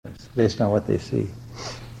based on what they see.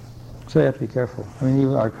 So you have to be careful. I mean,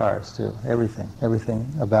 even our cars too. Everything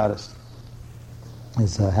about us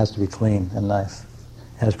has to be clean and nice.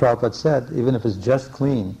 And as Prabhupada said, even if it's just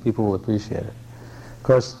clean, people will appreciate it. Of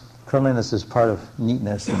course, cleanliness is part of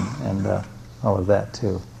neatness and all of that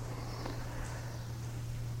too.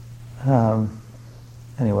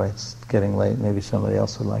 Anyway, it's getting late. Maybe somebody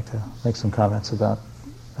else would like to make some comments about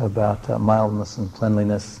mildness and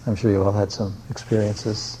cleanliness. I'm sure you all had some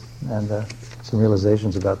experiences and some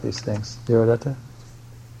realizations about these things. Devotee?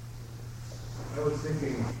 I was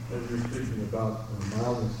thinking, as you were speaking about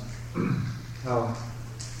mildness, how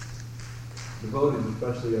devotees,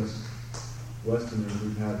 especially us Westerners,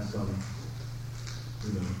 we've had some,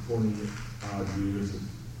 20-odd years of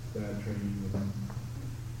bad training, and then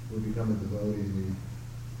we become a devotee, and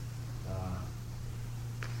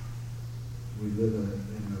we live in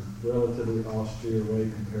a relatively austere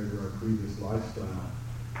way compared to our previous lifestyle.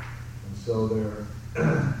 And so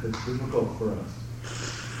it's difficult for us.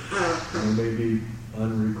 And there may be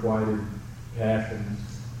unrequited passions,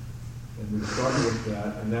 and we struggle with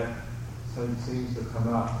that, and that seems to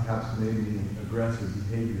come out perhaps maybe in aggressive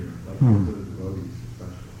behavior, like with the devotees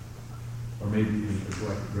especially. Or maybe even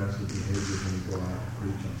aggressive behavior when you go out and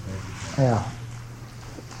preach on sanctity.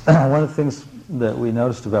 Yeah. One of the things that we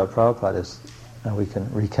noticed about Prabhupada is, and we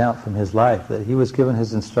can recount from his life, that he was given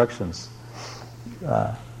his instructions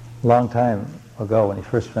a long time ago when he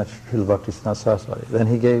first met Srila Bhaktisiddhanta Saraswati. Then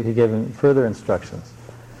he gave him further instructions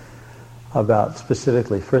about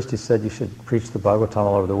specifically, first he said you should preach the Bhagavatam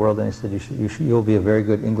all over the world, then he said you'll be a very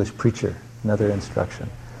good English preacher, another instruction.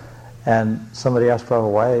 And somebody asked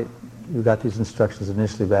Prabhupada why you got these instructions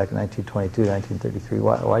initially back in 1922, 1933.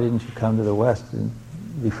 Why didn't you come to the West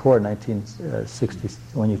before 1960,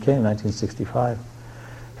 when you came, 1965?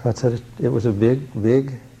 Prabhupada said it was a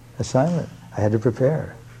big assignment. I had to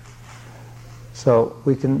prepare. So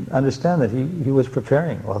we can understand that he was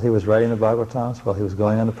preparing while he was writing the Bhagavatams, while he was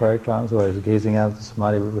going on the parikrams, while he was gazing out at the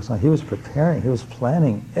Samadhi of Goswami. He was preparing, he was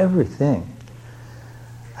planning everything.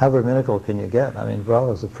 How Brahminical can you get? I mean, Prabhupada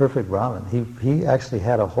was a perfect Brahmin. He actually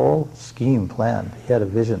had a whole scheme planned. He had a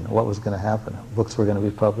vision of what was going to happen. Books were going to be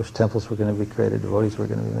published, temples were going to be created, devotees were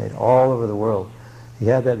going to be made all over the world. He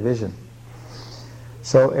had that vision.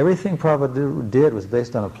 So everything Prabhupada did was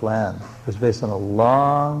based on a plan. It was based on a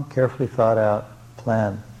long, carefully thought out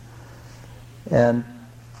plan. And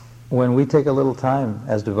when we take a little time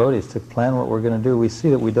as devotees to plan what we're going to do, we see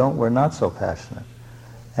that we're not so passionate.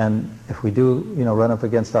 And if we do, run up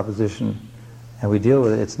against opposition and we deal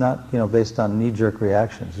with it, it's not, based on knee-jerk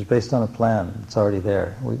reactions. It's based on a plan. It's already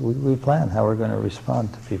there. We plan how we're going to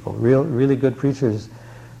respond to people. Really good preachers,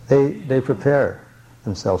 they prepare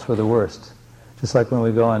themselves for the worst. Just like when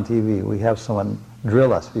we go on TV, we have someone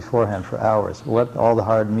drill us beforehand for hours. What all the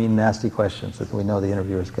hard, mean, nasty questions that we know the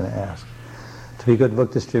interviewer is going to ask. To be a good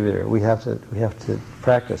book distributor, we have to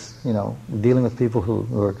practice, dealing with people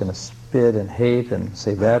who are going to spit and hate and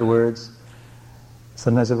say bad words.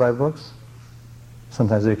 Sometimes they buy books.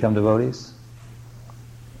 Sometimes they become devotees.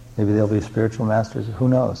 Maybe they'll be spiritual masters. Who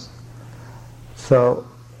knows? So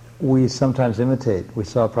we sometimes imitate. We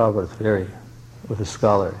saw Prabhupada with a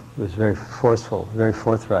scholar. He was very forceful, very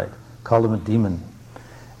forthright. Called him a demon.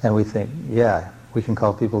 And we think, yeah, we can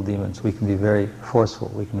call people demons. We can be very forceful.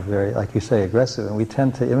 We can be very, like you say, aggressive. And we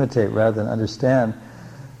tend to imitate rather than understand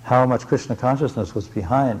how much Krishna consciousness was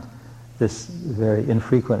behind this very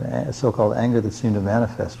infrequent so-called anger that seemed to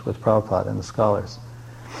manifest with Prabhupada and the scholars.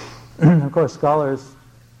 Of course, scholars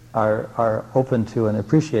are open to and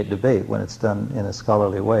appreciate debate when it's done in a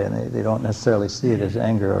scholarly way, and they don't necessarily see it as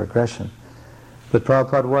anger or aggression. But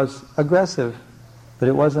Prabhupada was aggressive, but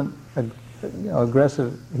it wasn't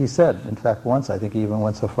aggressive. He said, in fact, once, I think he even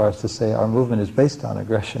went so far as to say, our movement is based on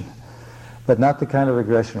aggression, but not the kind of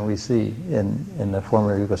aggression we see in the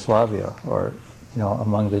former Yugoslavia or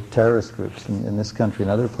among the terrorist groups in this country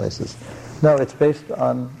and other places. No, it's based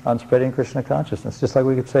on spreading Krishna consciousness. Just like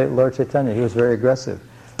we could say Lord Chaitanya, he was very aggressive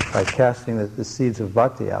by casting the seeds of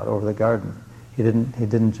bhakti out over the garden. He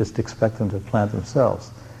didn't just expect them to plant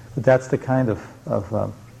themselves. But that's the kind of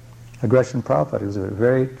aggression Prabhupada. It was a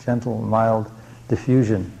very gentle, mild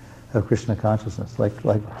diffusion of Krishna consciousness, like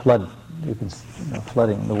flood. You can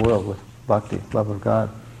flooding the world with bhakti, love of God.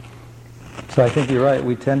 So I think you're right.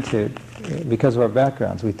 We tend to, because of our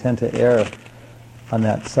backgrounds, we tend to err on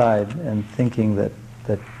that side and thinking that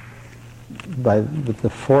with the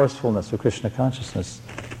forcefulness of Krishna consciousness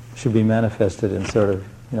should be manifested in sort of,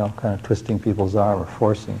 kind of twisting people's arm or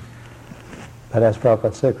forcing. But as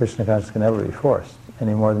Prabhupada said, Krishna consciousness can never be forced.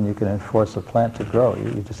 any more than you can enforce a plant to grow.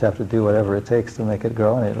 You just have to do whatever it takes to make it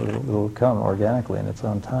grow, and it'll come organically in its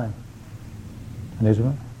own time.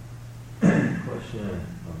 Anujama? Question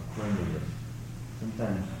of cleanliness.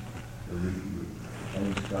 Sometimes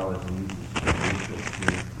any scholars use ritual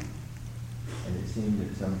purity, and it seems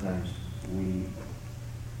that sometimes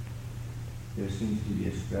there seems to be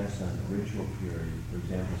a stress on ritual purity. For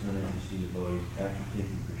example, sometimes you see the devotees after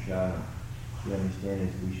taking prasadam, the understanding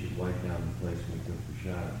is we should wipe down the place we took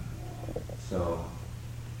prasadam. So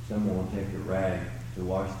someone will take a rag to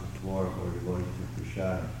wash the floor where the devotee took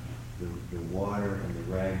prasadam. The water and the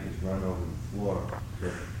rag is run over the floor,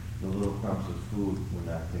 but the little crumbs of food were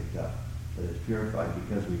not picked up. But it's purified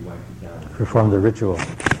because we wiped it down. Perform the ritual.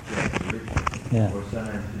 Yeah. Or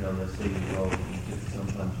sometimes, let's say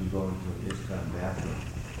sometimes you go into an ISKCON bathroom,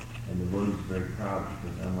 and the devotee is very proud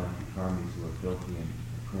because unlike the karmis who are filthy and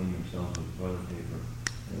clean themselves with toilet paper,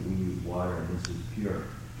 we use water and this is pure.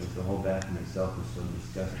 Because the whole bathroom itself is so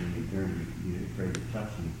disgustingly dirty, you're afraid to touch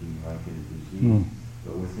anything like it is disease.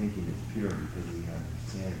 But we're thinking it's pure because we have the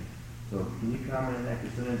standard. So can you comment on that?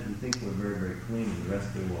 Because sometimes we think we're very, very clean and the rest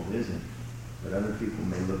of the world isn't. But other people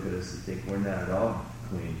may look at us and think we're not at all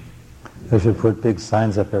clean. They should put big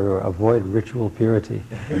signs up everywhere, avoid ritual purity.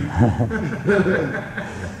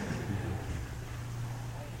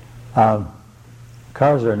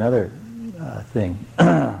 Cars are another thing.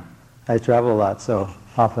 I travel a lot, so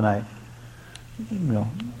often I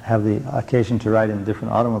have the occasion to ride in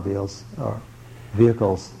different automobiles or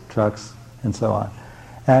vehicles, trucks, and so on.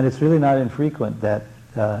 And it's really not infrequent that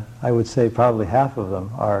I would say probably half of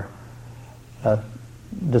them are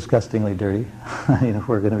disgustingly dirty. If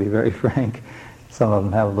we're going to be very frank. Some of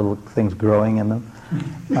them have little things growing in them,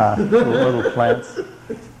 little plants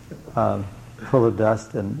full of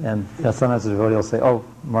dust. And sometimes the devotee will say, "Oh,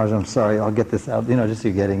 Maharaj, I'm sorry, I'll get this out." Just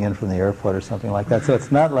you getting in from the airport or something like that. So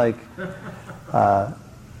it's not like an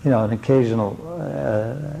occasional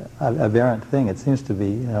aberrant thing. It seems to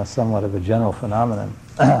be somewhat of a general phenomenon.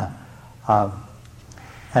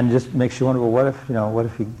 And just makes you wonder, well, what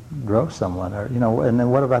if you grow someone, or and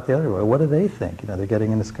then what about the other way? What do they think? They're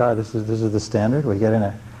getting in this car. This is the standard. We get in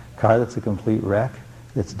a car that's a complete wreck.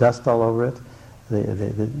 It's dust all over it.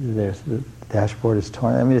 The dashboard is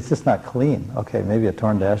torn. I mean, it's just not clean. Okay, maybe a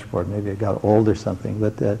torn dashboard. Maybe it got old or something.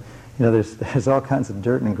 But there's all kinds of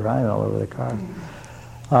dirt and grime all over the car.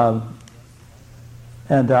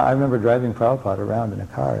 And I remember driving Prabhupada around in a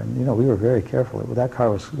car, and we were very careful. That car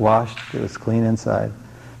was washed. It was clean inside.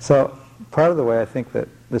 So part of the way I think that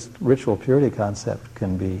this ritual purity concept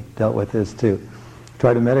can be dealt with is to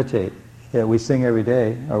try to meditate. We sing every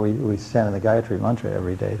day, or we stand in the Gayatri mantra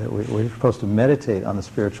every day, that we're supposed to meditate on the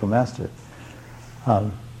spiritual master.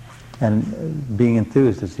 And being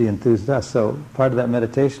enthused as he enthused us. So part of that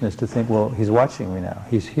meditation is to think, well, he's watching me now.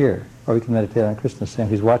 He's here. Or we can meditate on Krishna, saying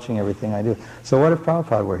he's watching everything I do. So what if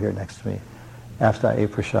Prabhupada were here next to me after I ate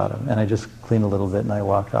prasadam and I just cleaned a little bit and I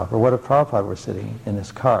walked off? Or what if Prabhupada were sitting in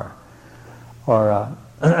this car? Or,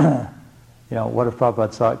 what if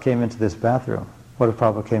Prabhupada came into this bathroom? What if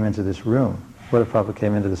Prabhupada came into this room? What if Prabhupada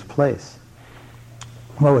came into this place?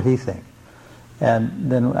 What would he think?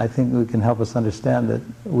 And then I think we can help us understand that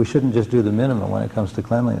we shouldn't just do the minimum when it comes to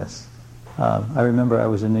cleanliness. I remember I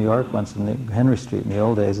was in New York once in Henry Street in the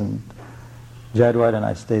old days, and Jadward and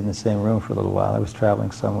I stayed in the same room for a little while. I was traveling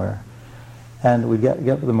somewhere. And we'd get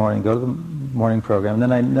up in the morning, go to the morning program, and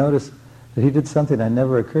then I noticed that he did something that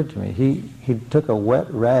never occurred to me. He took a wet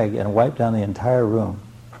rag and wiped down the entire room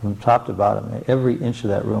from top to bottom. Every inch of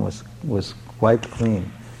that room was wiped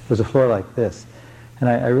clean. It was a floor like this. And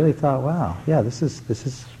I really thought, wow, yeah, this is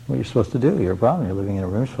what you're supposed to do. You're a Brahmin, you're living in a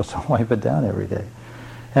room, you're supposed to wipe it down every day.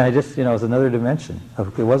 And I just, it was another dimension.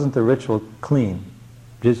 It wasn't the ritual clean,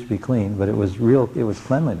 just to be clean, but it was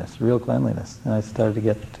cleanliness, real cleanliness. And I started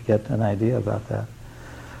to get an idea about that.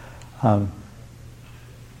 And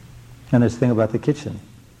this thing about the kitchen.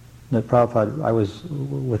 That Prabhupada, I was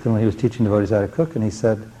with him when he was teaching devotees how to cook, and he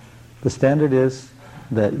said, the standard is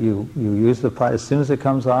that you use the pot, as soon as it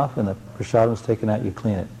comes off and the prasadam is taken out, you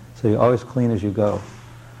clean it. So you always clean as you go.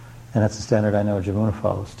 And that's the standard I know Jamuna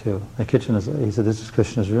follows too. The kitchen he said, this is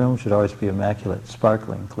Krishna's room, should always be immaculate,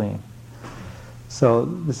 sparkling, clean. So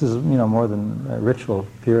this is, more than ritual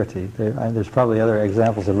purity. There's probably other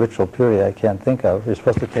examples of ritual purity I can't think of. You're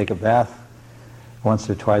supposed to take a bath once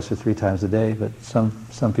or twice or 3 times a day, but some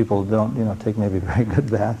people don't, take maybe a very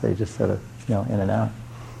good bath. They just sort of, in and out.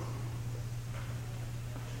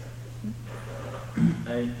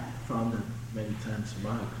 I found that many times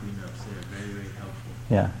Maha cleanups are very, very helpful.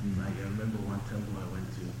 Yeah. Like I remember one temple I went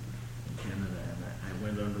to in Canada, and I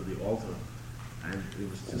went under the altar, and it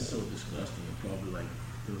was just so disgusting. And probably like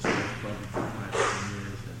it was probably for 5 to 10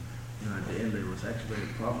 years, and at the end it was actually very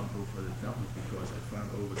profitable for the temple because I found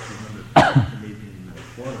over 200 Canadian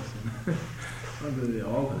forests under the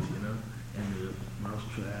altars, and the mouse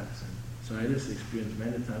traps. And so I just experienced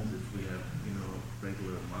many times if we have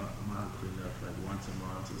regular mound cleanup like once a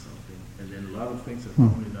month or something, and then a lot of things are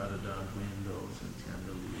falling out of dark windows and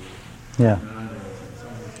chandeliers. Yeah.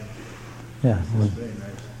 Yeah. It's very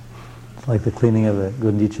nice. It's like the cleaning of the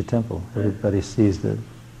Gundicha temple. Everybody sees the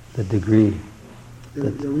degree. We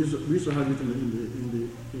used to have it in the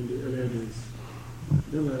earlier days.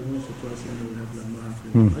 Then like once or twice a year we have like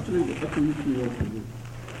marathon. Actually we work with it.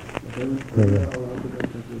 But every our African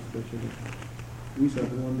temple especially. We used to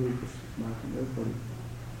have one day because marathon.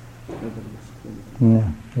 Everybody was clean. Yeah,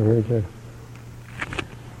 very good.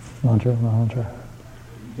 Mahantra.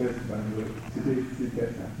 Just by the way, today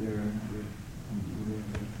sit up here and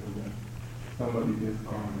somebody just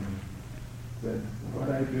called me and said, what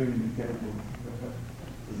are you doing in the temple?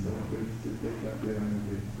 So we sit up there and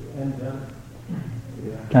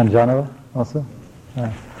And Janava also?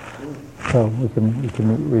 So we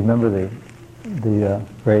can remember the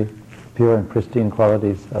very pure and pristine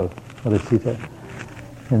qualities of Mother Sita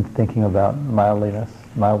in thinking about mildness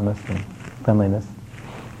and cleanliness.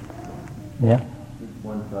 Yeah?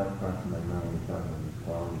 One thought crossed my mind when we talk about these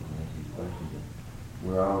qualities and these questions.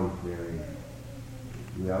 We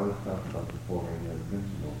always talk about the four regular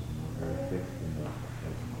principles, and we're very fixed in those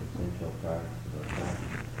essential parts of our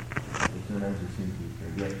practice. But sometimes it seems we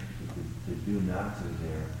forget the do nots are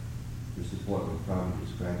there to support what Prabhupada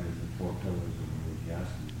described as the four pillars of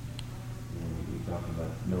religiosity. We talk about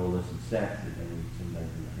no illicit sex, and then sometimes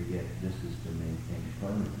we forget this is to maintain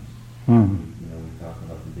cleanliness. We talk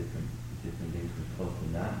about the different things we're supposed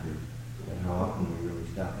to not do, and how often we really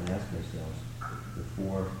stop and ask ourselves, the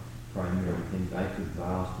four primary things I took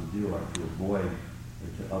vows to do are to avoid or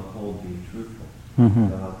to uphold being truthful.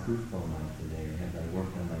 So how truthful am I today? Or have I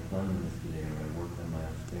worked on my cleanliness today? Or have I worked on my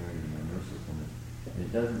austerity, my mercifulness? And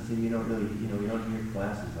it doesn't seem, we don't hear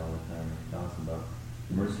classes all the time that talks about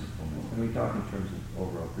mercifulness. And we talk in terms of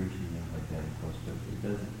overall preaching and things like that, of course, but it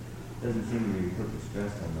doesn't seem to be put the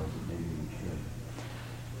stress on those that maybe we should.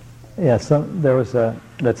 Yeah, there was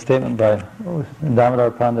that statement by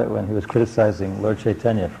Damodar Pandit when he was criticizing Lord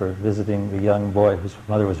Chaitanya for visiting the young boy whose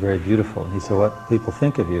mother was very beautiful. And he said, what people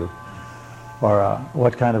think of you, or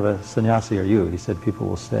what kind of a sannyasi are you? He said, people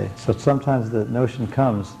will say. So sometimes the notion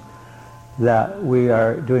comes that we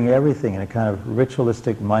are doing everything in a kind of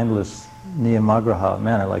ritualistic, mindless, niyamagraha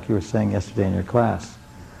manner, like you were saying yesterday in your class.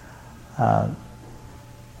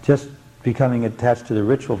 Just becoming attached to the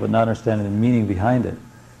ritual but not understanding the meaning behind it,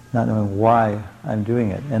 not knowing why I'm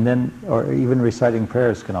doing it. And then, or even reciting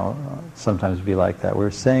prayers can sometimes be like that.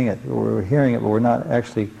 We're saying it, we're hearing it, but we're not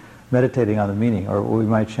actually meditating on the meaning. Or we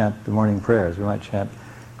might chant the morning prayers. We might chant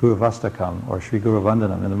Guru Vastakam or Sri Guru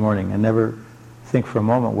Vandanam in the morning and never think for a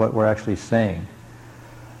moment what we're actually saying.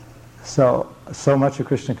 So much of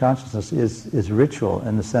Krishna consciousness is ritual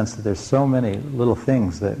in the sense that there's so many little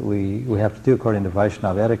things that we have to do according to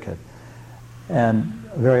Vaishnava etiquette. And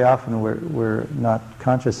very often we're not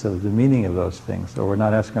conscious of the meaning of those things, or we're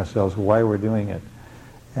not asking ourselves why we're doing it.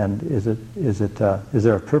 And is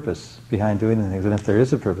there a purpose behind doing the things? And if there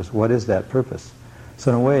is a purpose, what is that purpose?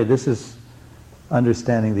 So in a way, this is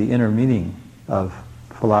understanding the inner meaning of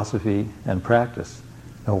philosophy and practice.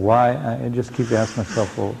 Now, why? I just keep asking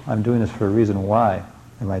myself, well, I'm doing this for a reason. Why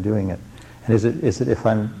am I doing it? And is it if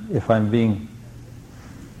I'm avoiding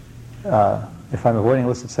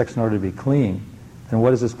illicit sex in order to be clean, then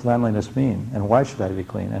what does this cleanliness mean? And why should I be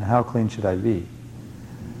clean? And how clean should I be?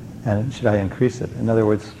 And should I increase it? In other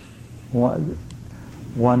words,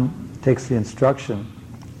 one takes the instruction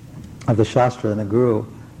of the Shastra and the Guru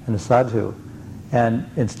and the Sadhu, and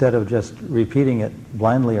instead of just repeating it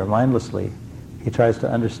blindly or mindlessly, he tries to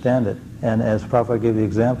understand it. And as Prabhupada gave the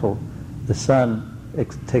example, the son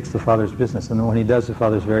takes the father's business, and when he does, the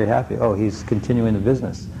father's very happy. Oh, he's continuing the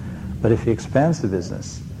business. But if he expands the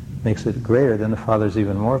business, makes it greater, then the father's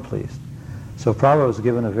even more pleased. So Prabhupada was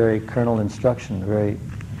given a very kernel instruction, very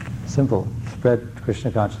simple, spread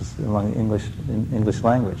Krishna consciousness among English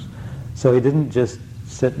language. So he didn't just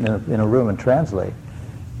sit in a room and translate.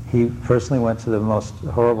 He personally went to the most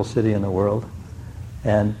horrible city in the world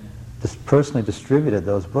and just personally distributed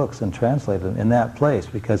those books and translated them in that place,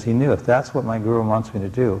 because he knew if that's what my guru wants me to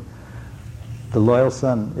do, the loyal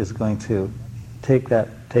son is going to take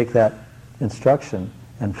that instruction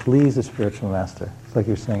and please the spiritual master. It's like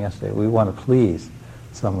you were saying yesterday, we want to please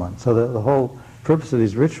someone. So the whole purpose of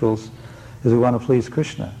these rituals is we want to please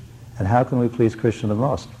Krishna. And how can we please Krishna the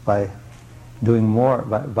most? By doing more,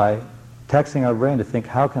 by taxing our brain to think,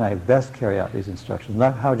 how can I best carry out these instructions?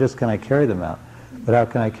 Not how just can I carry them out, but how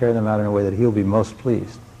can I carry them out in a way that he'll be most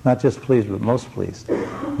pleased. Not just pleased, but most pleased.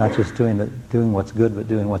 Not just doing what's good, but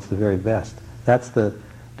doing what's the very best. That's the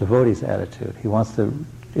devotee's attitude. He wants to,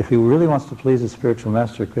 if he really wants to please his spiritual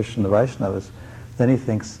master, Krishna, the Vaishnavas, then he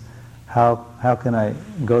thinks, how can I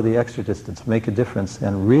go the extra distance, make a difference,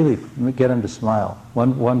 and really get him to smile?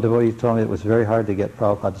 One devotee told me it was very hard to get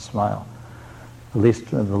Prabhupada to smile. At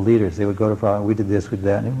least the leaders, they would go to Prabhupada, we did this, we did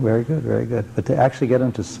that, and very good, very good. But to actually get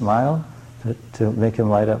him to smile, to make him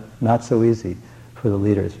light up, not so easy for the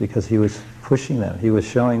leaders, because he was pushing them. He was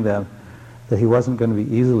showing them that he wasn't going to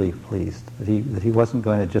be easily pleased, that he wasn't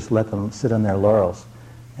going to just let them sit on their laurels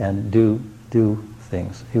and do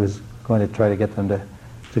things. He was going to try to get them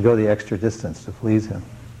to go the extra distance to please him.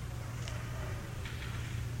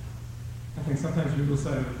 I think sometimes we lose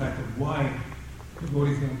sight of the fact of why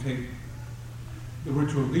devotees don't take the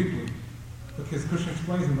ritual deeply. Because Krishna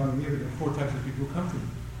explains in Bhagavad Gita there are 4 types of people who come to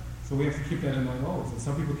him. So we have to keep that in mind always. And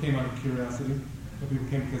some people came out of curiosity, some people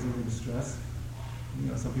came because they were in distress,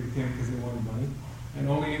 some people came because they wanted money, and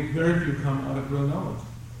only very few come out of real knowledge.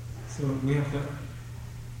 So we have to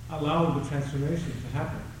allow the transformation to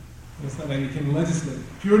happen. And it's not that you can legislate.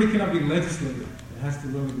 Purity cannot be legislated. It has to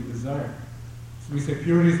really be desired. So we say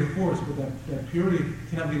purity is the force, but that purity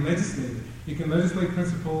cannot be legislated. You can legislate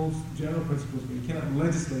principles, general principles, but you cannot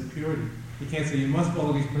legislate purity. You can't say you must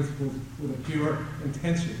follow these principles with a pure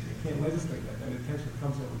intention. You can't legislate that. That intention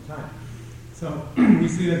comes over time. So we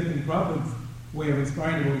see that in Prabhupada's way of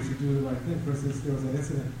inspiring devotees to do the right thing. For instance, there was that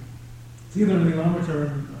incident. It's either in the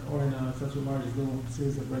Lamatar or in Satsuma Maharaj's little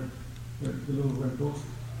series of the little red books.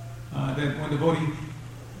 That when the devotee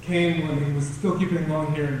came, when he was still keeping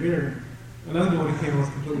long hair and beard, another devotee came and was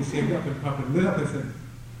completely shaved up, and Prabhupada lit up and said,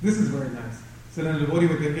 "This is very nice." So then the devotee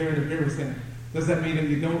with the hair and the beard was saying, "Does that mean that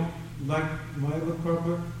you don't like my look,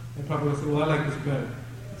 Prabhupada?" And Prabhupada said, "Well, I like this better."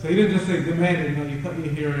 So he didn't just say, demanded, you cut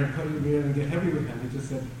your hair and cut your beard and get heavy with him. He just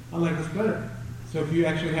said, "I like this better." So if you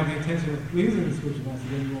actually have the intention of pleasing the spiritual master,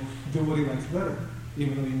 then you will do what he likes better,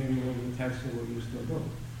 even though you may be a little attached to what you're still doing.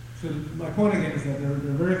 So my point again is that there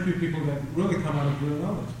are very few people that really come out of real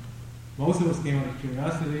knowledge. Most of us came out of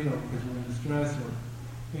curiosity, or because we're in distress, or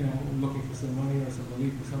looking for some money or some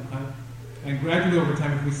relief of some kind. And gradually over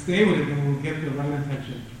time, if we stay with it, then we'll get the right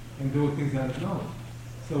intention and do things out of knowledge.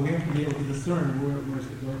 So we have to be able to discern where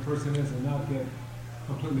a person is and not get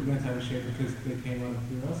completely bent out of shape because they came out of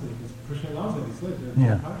curiosity. Because Krishna allows that. He's lived.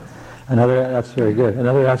 Yeah. That's very good.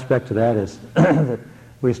 Another aspect to that is that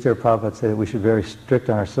we used to hear Prabhupada say that we should be very strict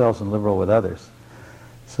on ourselves and liberal with others.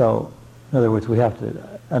 So, in other words, we have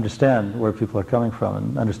to understand where people are coming from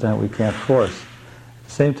and understand what we can't force. At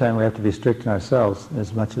the same time, we have to be strict on ourselves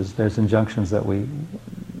as much as there's injunctions that we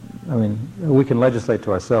can legislate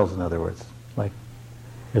to ourselves, in other words. Like,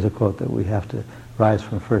 here's a quote that we have to rise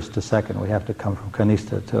from first to second. We have to come from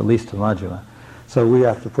Kanishta to at least to Majjhima. So we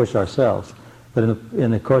have to push ourselves. But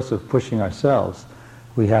in the course of pushing ourselves,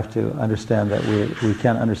 we have to understand that we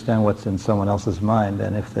can't understand what's in someone else's mind,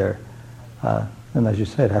 and if they're, and as you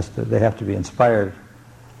said, they have to be inspired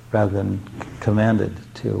rather than commanded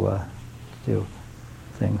to do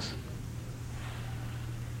things.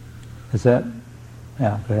 Is that?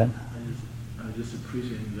 Yeah, go ahead. I just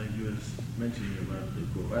appreciate, like you were mentioning about the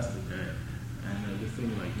Govastika, and the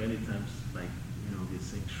thing, like many times, like, they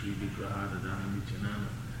sing Shri Vigrahada Dhanamichanana,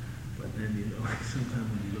 but then, sometimes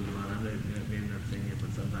when you look around, maybe not saying it, but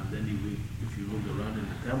sometimes then if you look around in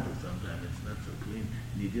the temple, sometimes it's not so clean,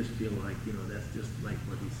 and you just feel like, that's just like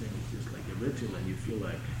what he's saying, it's just like a ritual, and you feel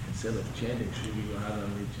like instead of chanting Shri Vigrahada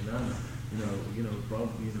Dhanamichanana,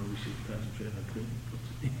 probably, we should concentrate on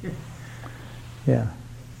cleaning. Yeah.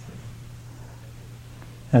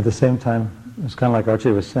 At the same time, it's kind of like Archie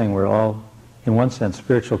was saying, we're all, in one sense,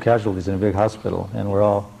 spiritual casualties in a big hospital, and we're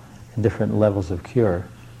all in different levels of cure.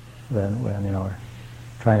 Then when we're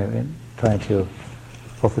trying to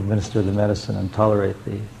both administer the medicine and tolerate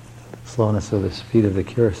the slowness or the speed of the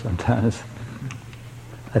cure sometimes.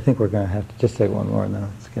 I think we're going to have to just take one more, and then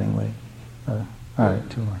it's getting late. All right,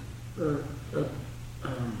 2 more.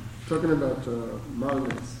 Talking about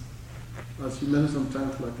mildness, as you mentioned,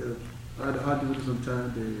 sometimes I had a hard with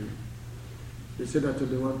sometimes they say that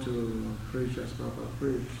they want to preach as Papa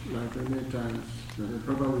preach, like many times they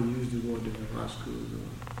probably use the word rascals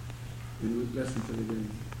or less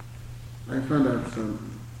intelligent. I find that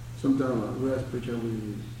sometimes we as preachers,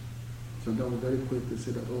 sometimes we're very quick to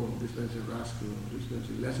say that, this person is a rascal, this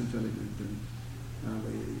person is less intelligent.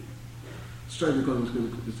 And straight because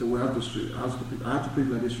they say, I have to preach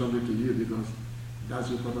like this strongly to you because that's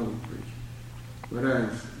what Papa will preach.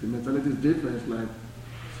 Whereas the mentality is different. It's like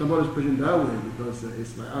somebody's preaching that way because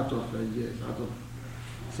it's like out of out of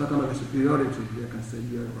some kind of superiority. They can say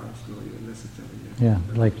you're a rascal, you're less intelligent. Yeah,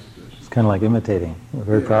 like it's kind of like imitating. We've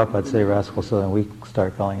heard Prabhupada say rascal, so then we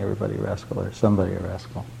start calling everybody rascal or somebody a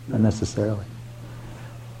rascal, unnecessarily.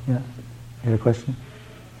 Yeah. You had a question?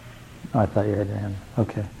 Oh, I thought you had your hand.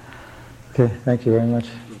 Okay. Okay, thank you very much.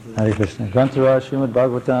 Hare Krishna. Grantaraj Srimad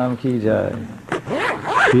Bhagavatam ki jai.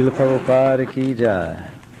 Srila Prabhupada ki jai.